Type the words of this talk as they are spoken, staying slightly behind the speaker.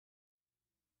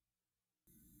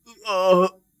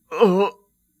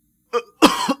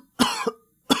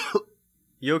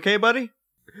You okay, buddy?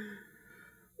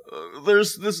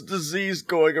 There's this disease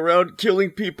going around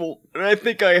killing people, and I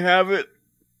think I have it.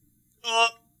 Uh-oh.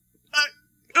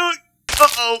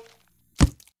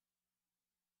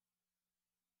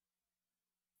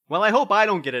 Well, I hope I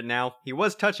don't get it now. He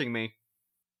was touching me.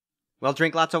 Well,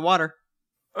 drink lots of water.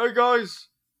 Hey, guys.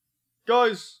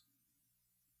 Guys.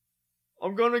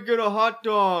 I'm gonna get a hot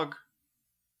dog.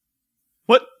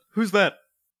 What? Who's that?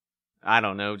 I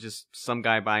don't know, just some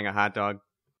guy buying a hot dog.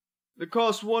 It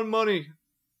costs $1.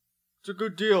 It's a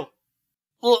good deal.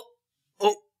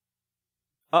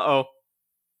 Uh-oh.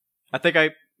 I think I...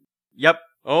 Yep.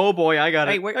 Oh boy, I got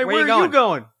it. Hey, where are you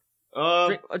going?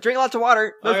 Drink lots of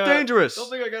water. That's dangerous. I don't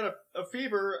think I got a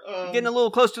fever. You're getting a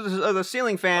little close to the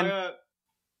ceiling fan.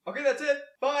 Okay, that's it.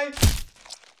 Bye.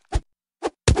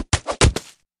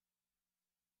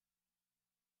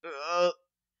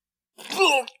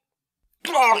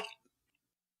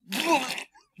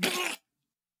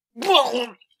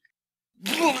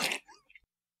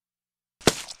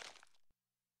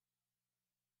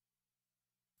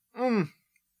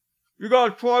 You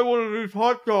gotta try one of these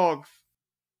hot dogs.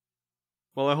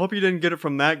 Well, I hope you didn't get it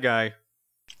from that guy.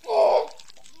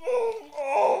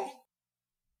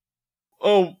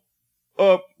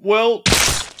 Well...